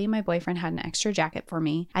 Luckily, my boyfriend had an extra jacket for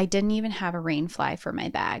me. I didn't even have a rain fly for my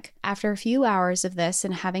bag. After a few hours of this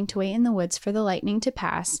and having to wait in the woods for the lightning to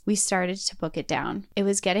pass, we started to book it down. It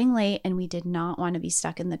was getting late and we did not want to be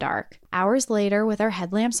stuck in the dark. Hours later, with our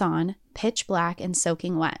headlamps on, pitch black and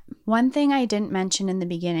soaking wet. One thing I didn't mention in the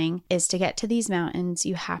beginning is to get to these mountains,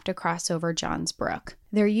 you have to cross over Johns Brook.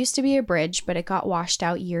 There used to be a bridge, but it got washed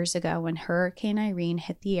out years ago when Hurricane Irene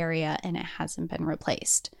hit the area and it hasn't been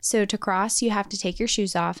replaced. So to cross, you have to take your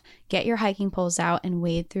shoes off, get your hiking poles out, and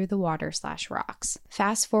wade through the water/rocks.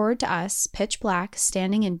 Fast forward to us, pitch black,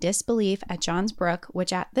 standing in disbelief at Johns Brook,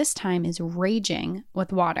 which at this time is raging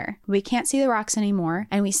with water. We can't see the rocks anymore,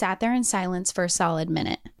 and we sat there in silence for a solid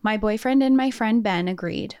minute. My boyfriend and my friend Ben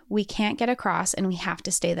agreed. We can't get across and we have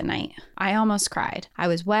to stay the night. I almost cried. I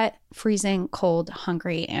was wet, freezing, cold,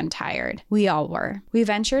 hungry, and tired. We all were. We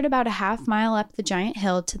ventured about a half mile up the giant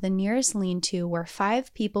hill to the nearest lean-to where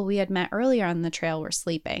 5 people we had met earlier on the trail were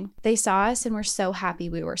sleeping. They saw us and were so happy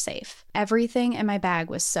we were safe. Everything in my bag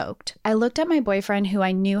was soaked. I looked at my boyfriend, who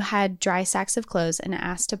I knew had dry sacks of clothes, and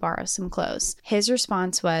asked to borrow some clothes. His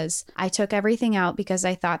response was, "I took everything out because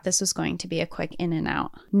I thought this was going to be a quick in and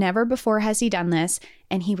out." Never before has he done this,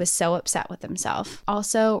 and he was so upset with himself.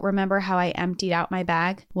 Also, remember how I emptied out my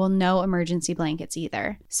bag? Well, no emergency blankets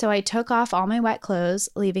either. So I took off all my wet clothes,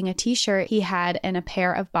 leaving a t-shirt he had and a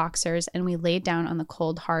pair of boxers, and we laid down on the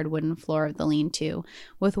cold, hard wooden floor of the lean-to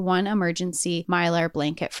with one emergency Mylar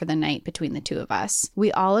blanket for the night between the 2 of us.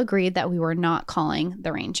 We all agreed that we were not calling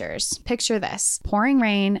the Rangers. Picture this: pouring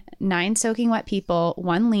rain, 9 soaking wet people,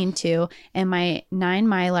 1 lean-to, and my 9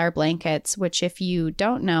 Mylar blankets, which, if you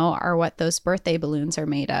don't know, are what those birthday balloons are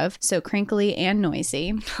made of, so crinkly and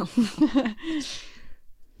noisy.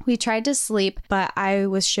 We tried to sleep, but I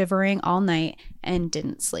was shivering all night and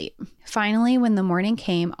didn't sleep. Finally, when the morning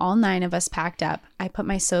came, all 9 of us packed up. I put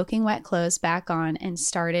my soaking wet clothes back on and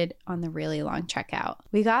started on the really long trek out.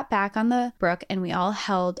 We got back on the brook and we all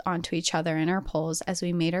held onto each other in our poles as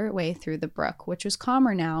we made our way through the brook, which was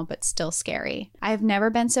calmer now, but still scary. I have never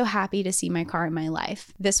been so happy to see my car in my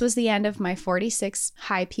life. This was the end of my 46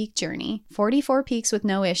 high peak journey. 44 peaks with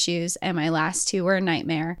no issues, and my last 2 were a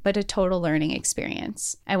nightmare, but a total learning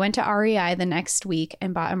experience. I went to REI the next week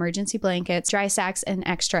and bought emergency blankets, dry sacks, and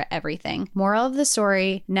extra everything. Moral of the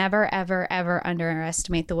story: never, ever, ever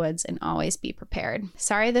underestimate the woods and always be prepared.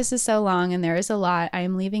 Sorry this is so long and there is a lot I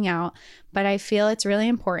am leaving out, but I feel it's really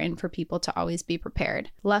important for people to always be prepared.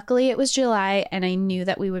 Luckily, it was July and I knew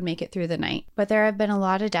that we would make it through the night, but there have been a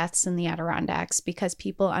lot of deaths in the Adirondacks because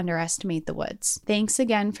people underestimate the woods. Thanks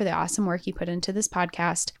again for the awesome work you put into this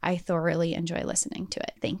podcast. I thoroughly enjoy listening to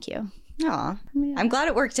it. Thank you. Aw, I'm glad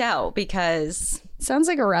it worked out because... Sounds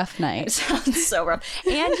like a rough night. It sounds so rough.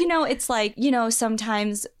 And, it's like,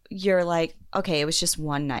 sometimes you're like, okay, it was just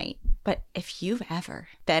one night. But if you've ever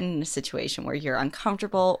been in a situation where you're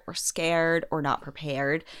uncomfortable or scared or not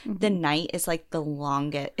prepared, the night is like the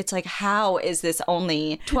longest. It's like, how is this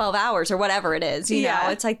only 12 hours or whatever it is? You know,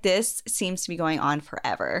 it's like this seems to be going on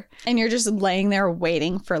forever. And you're just laying there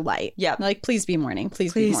waiting for light. Yep. Like, please be morning.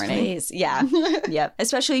 Please be morning. Please. Yeah. Yep.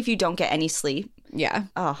 Especially if you don't get any sleep. Yeah.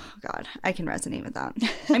 Oh, God. I can resonate with that.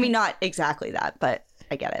 I mean, not exactly that, but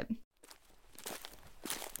I get it.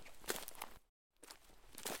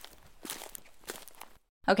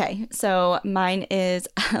 Okay, so mine is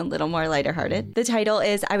a little more lighter-hearted. The title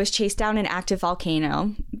is I Was Chased Down an Active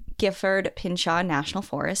Volcano, Gifford Pinchot National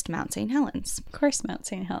Forest, Mount St. Helens. Of course, Mount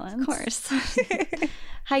St. Helens. Of course.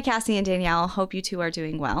 Hi, Cassie and Danielle. Hope you two are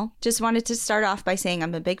doing well. Just wanted to start off by saying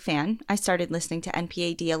I'm a big fan. I started listening to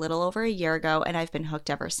NPAD a little over a year ago, and I've been hooked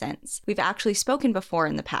ever since. We've actually spoken before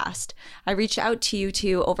in the past. I reached out to you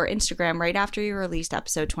two over Instagram right after you released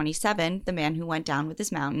episode 27, The Man Who Went Down with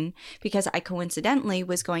His Mountain, because I coincidentally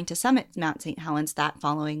was going to summit Mount St. Helens that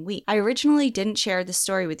following week. I originally didn't share the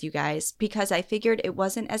story with you guys because I figured it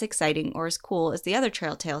wasn't as exciting or as cool as the other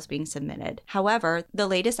trail tales being submitted. However, the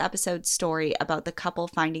latest episode's story about the couple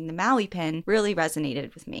finding the Maui pin really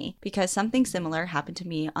resonated with me because something similar happened to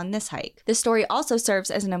me on this hike. The story also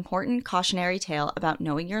serves as an important cautionary tale about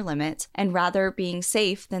knowing your limits and rather being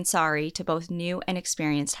safe than sorry to both new and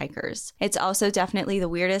experienced hikers. It's also definitely the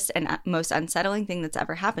weirdest and most unsettling thing that's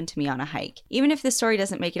ever happened to me on a hike. Even if the story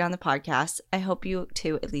doesn't make it on the podcast, I hope you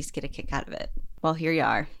two at least get a kick out of it. Well, here you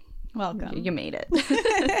are. Welcome. You made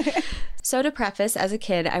it. So to preface, as a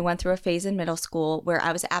kid, I went through a phase in middle school where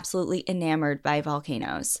I was absolutely enamored by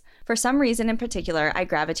volcanoes. For some reason in particular, I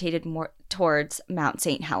gravitated more towards Mount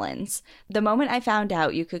St. Helens. The moment I found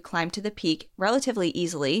out you could climb to the peak relatively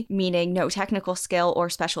easily, meaning no technical skill or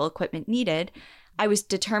special equipment needed, I was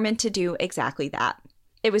determined to do exactly that.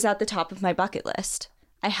 It was at the top of my bucket list.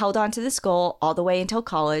 I held on to this goal all the way until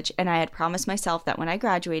college, and I had promised myself that when I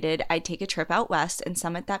graduated, I'd take a trip out west and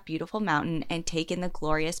summit that beautiful mountain and take in the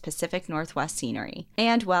glorious Pacific Northwest scenery.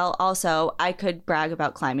 And, well, also, I could brag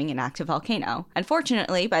about climbing an active volcano.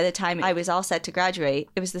 Unfortunately, by the time I was all set to graduate,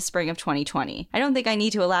 it was the spring of 2020. I don't think I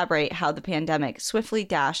need to elaborate how the pandemic swiftly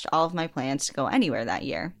dashed all of my plans to go anywhere that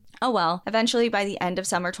year. Oh well, eventually by the end of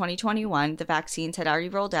summer 2021, the vaccines had already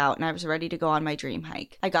rolled out and I was ready to go on my dream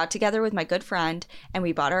hike. I got together with my good friend and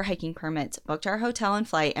we bought our hiking permits, booked our hotel and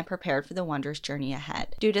flight, and prepared for the wondrous journey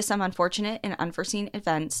ahead. Due to some unfortunate and unforeseen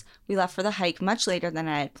events, we left for the hike much later than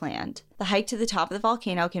I had planned. The hike to the top of the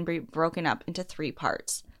volcano can be broken up into 3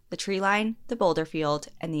 parts: the tree line, the boulder field,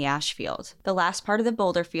 and the ash field. The last part of the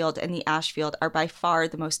boulder field and the ash field are by far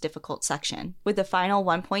the most difficult section, with the final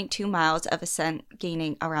 1.2 miles of ascent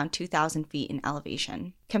gaining around 2,000 feet in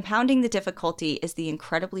elevation. Compounding the difficulty is the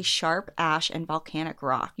incredibly sharp ash and volcanic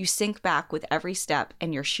rock. You sink back with every step,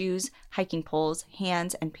 and your shoes, hiking poles,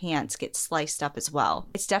 hands, and pants get sliced up as well.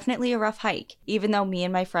 It's definitely a rough hike. Even though me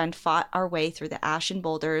and my friend fought our way through the ash and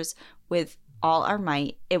boulders with all our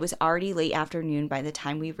might, it was already late afternoon by the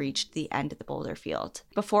time we reached the end of the boulder field.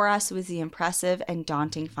 Before us was the impressive and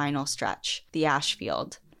daunting final stretch, the ash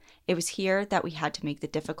field. It was here that we had to make the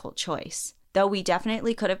difficult choice. Though we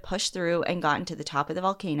definitely could have pushed through and gotten to the top of the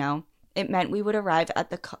volcano, it meant we would arrive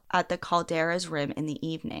at the caldera's rim in the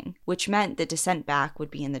evening, which meant the descent back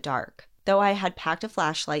would be in the dark. Though I had packed a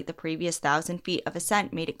flashlight, the previous 1,000 feet of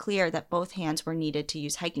ascent made it clear that both hands were needed to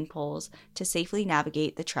use hiking poles to safely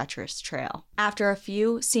navigate the treacherous trail. After a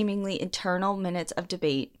few seemingly eternal minutes of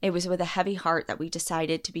debate, it was with a heavy heart that we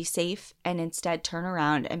decided to be safe and instead turn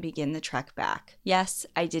around and begin the trek back. Yes,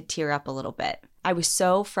 I did tear up a little bit. I was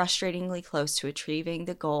so frustratingly close to achieving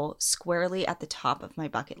the goal squarely at the top of my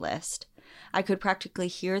bucket list. I could practically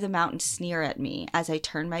hear the mountain sneer at me as I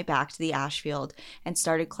turned my back to the ash field and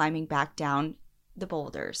started climbing back down the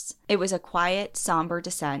boulders. It was a quiet, somber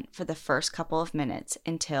descent for the first couple of minutes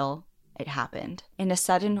until it happened. In a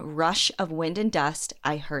sudden rush of wind and dust,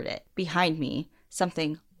 I heard it. Behind me,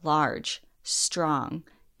 something large, strong,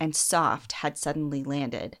 and soft had suddenly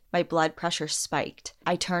landed. My blood pressure spiked.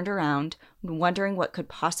 I turned around, wondering what could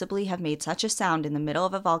possibly have made such a sound in the middle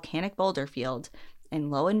of a volcanic boulder field, and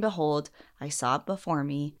lo and behold, I saw before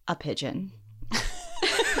me a pigeon.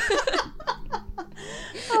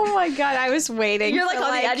 Oh my God, I was waiting. You're like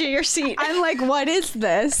on the edge of your seat. I'm like, what is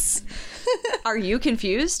this? Are you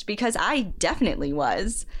confused? Because I definitely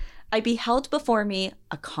was. I beheld before me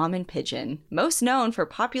a common pigeon, most known for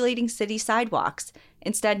populating city sidewalks,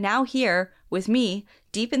 instead now here, with me,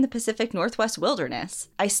 deep in the Pacific Northwest wilderness.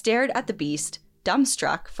 I stared at the beast,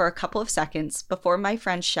 dumbstruck for a couple of seconds before my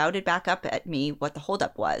friend shouted back up at me what the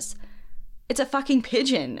holdup was. "It's a fucking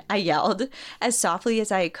pigeon," I yelled, as softly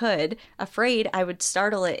as I could, afraid I would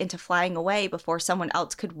startle it into flying away before someone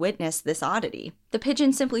else could witness this oddity. The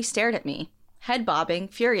pigeon simply stared at me, head bobbing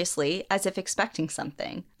furiously as if expecting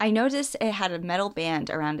something. I noticed it had a metal band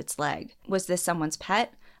around its leg. Was this someone's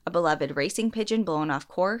pet? A beloved racing pigeon blown off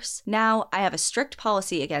course? Now, I have a strict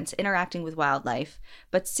policy against interacting with wildlife,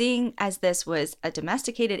 but seeing as this was a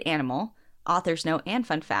domesticated animal, author's note and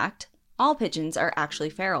fun fact, all pigeons are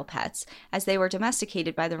actually feral pets, as they were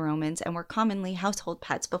domesticated by the Romans and were commonly household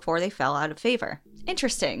pets before they fell out of favor.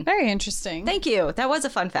 Interesting. Very interesting. Thank you. That was a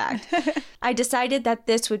fun fact. I decided that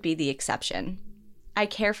this would be the exception. I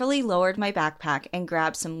carefully lowered my backpack and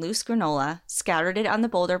grabbed some loose granola, scattered it on the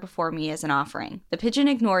boulder before me as an offering. The pigeon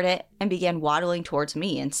ignored it and began waddling towards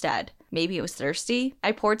me instead. Maybe it was thirsty?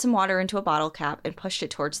 I poured some water into a bottle cap and pushed it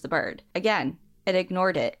towards the bird. Again, it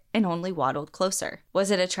ignored it and only waddled closer. Was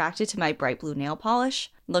it attracted to my bright blue nail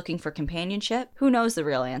polish? Looking for companionship? Who knows the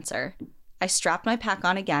real answer? I strapped my pack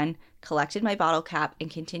on again, collected my bottle cap, and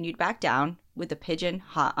continued back down with the pigeon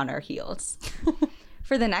hot on our heels.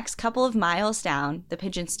 For the next couple of miles down, the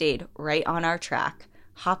pigeon stayed right on our track,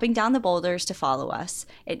 hopping down the boulders to follow us.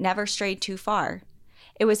 It never strayed too far.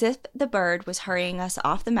 It was as if the bird was hurrying us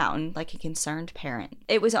off the mountain like a concerned parent.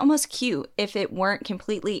 It was almost cute if it weren't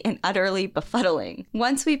completely and utterly befuddling.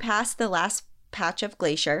 Once we passed the last patch of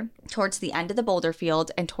glacier, towards the end of the boulder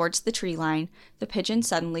field and towards the tree line, the pigeon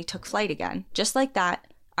suddenly took flight again. Just like that,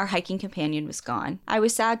 our hiking companion was gone. I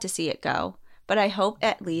was sad to see it go, but I hope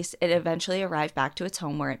at least it eventually arrived back to its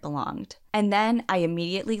home where it belonged. And then I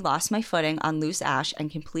immediately lost my footing on loose ash and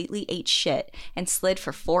completely ate shit and slid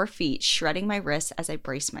for 4 feet, shredding my wrists as I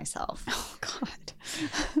braced myself. Oh,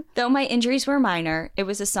 God. Though my injuries were minor, it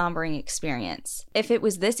was a sombering experience. If it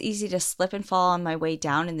was this easy to slip and fall on my way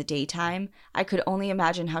down in the daytime, I could only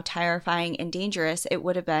imagine how terrifying and dangerous it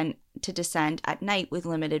would have been to descend at night with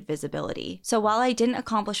limited visibility. So while I didn't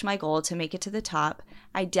accomplish my goal to make it to the top,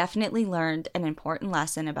 I definitely learned an important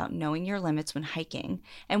lesson about knowing your limits when hiking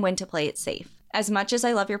and when to play it safe. As much as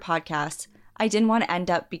I love your podcast, I didn't want to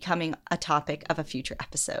end up becoming a topic of a future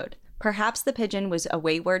episode. Perhaps the pigeon was a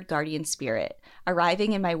wayward guardian spirit,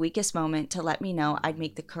 arriving in my weakest moment to let me know I'd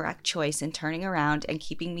make the correct choice in turning around and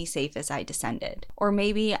keeping me safe as I descended. Or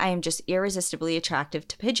maybe I am just irresistibly attractive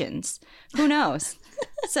to pigeons. Who knows?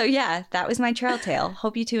 So yeah, that was my trail tale.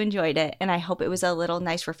 Hope you two enjoyed it, and I hope it was a little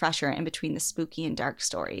nice refresher in between the spooky and dark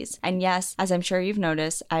stories. And yes, as I'm sure you've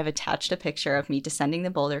noticed, I've attached a picture of me descending the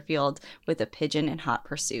boulder field with a pigeon in hot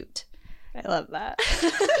pursuit. I love that.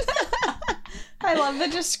 I love the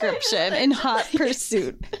description, in hot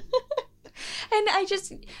pursuit. And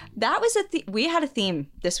that was we had a theme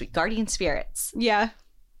this week, guardian spirits. Yeah.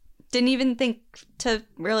 Didn't even think to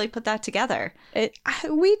really put that together.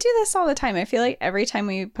 We do this all the time. I feel like every time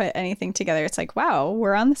we put anything together, it's like, wow,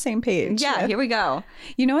 we're on the same page. Yeah, here we go.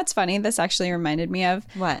 You know what's funny? This actually reminded me of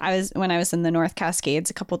what? When I was in the North Cascades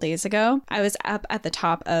a couple days ago. I was up at the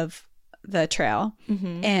top of the trail,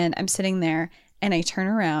 and I'm sitting there, and I turn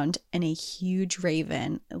around, and a huge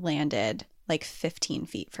raven landed like 15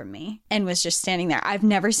 feet from me and was just standing there. I've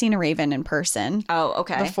never seen a raven in person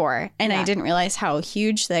before, and I didn't realize how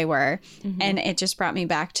huge they were. And it just brought me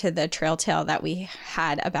back to the trail tale that we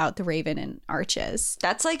had about the raven in Arches.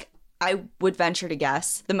 That's like, I would venture to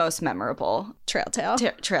guess, the most memorable trail tale.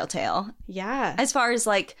 Trail tale. Yeah. As far as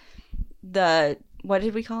like what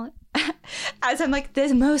did we call it? As I'm like,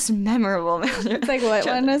 the most memorable. It's like, what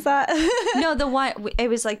one was that? No, the one, it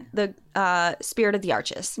was like the Spirit of the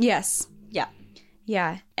Arches. Yes. Yeah.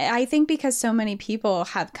 Yeah. I think because so many people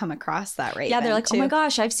have come across that raven. Yeah, they're like, too. oh my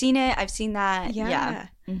gosh, I've seen it. I've seen that. Yeah.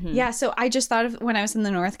 Yeah. So I just thought of when I was in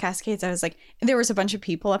the North Cascades, I was like, there was a bunch of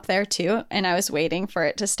people up there too. And I was waiting for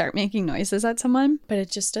it to start making noises at someone. But it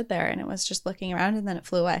just stood there and it was just looking around, and then it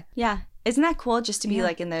flew away. Yeah. Isn't that cool just to be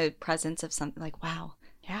like in the presence of something like, wow.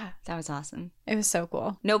 Yeah. That was awesome. It was so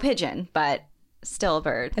cool. No pigeon, but still a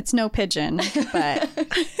bird. It's no pigeon, but.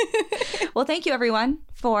 Well, thank you everyone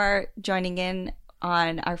for joining in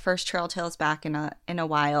on our first Trail Tales back in a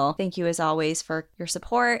while. Thank you as always for your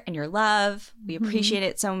support and your love. We appreciate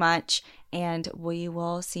it so much, and we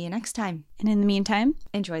will see you next time. And in the meantime,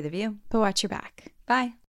 enjoy the view. But watch your back.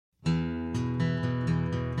 Bye.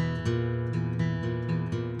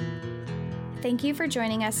 Thank you for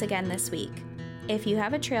joining us again this week. If you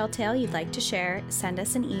have a trail tale you'd like to share, send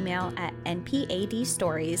us an email at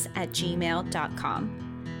npadstories@gmail.com.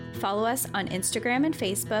 Follow us on Instagram and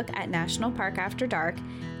Facebook at National Park After Dark,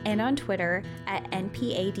 and on Twitter at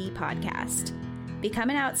NPAD Podcast. Become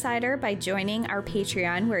an outsider by joining our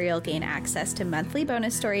Patreon, where you'll gain access to monthly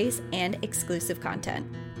bonus stories and exclusive content.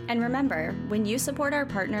 And remember, when you support our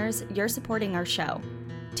partners, you're supporting our show.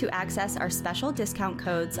 To access our special discount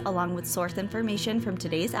codes along with source information from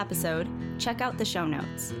today's episode, check out the show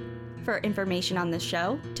notes. For information on the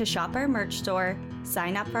show, to shop our merch store,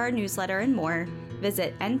 sign up for our newsletter, and more,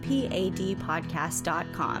 visit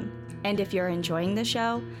npadpodcast.com. And if you're enjoying the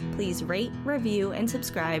show, please rate, review, and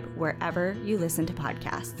subscribe wherever you listen to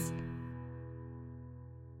podcasts.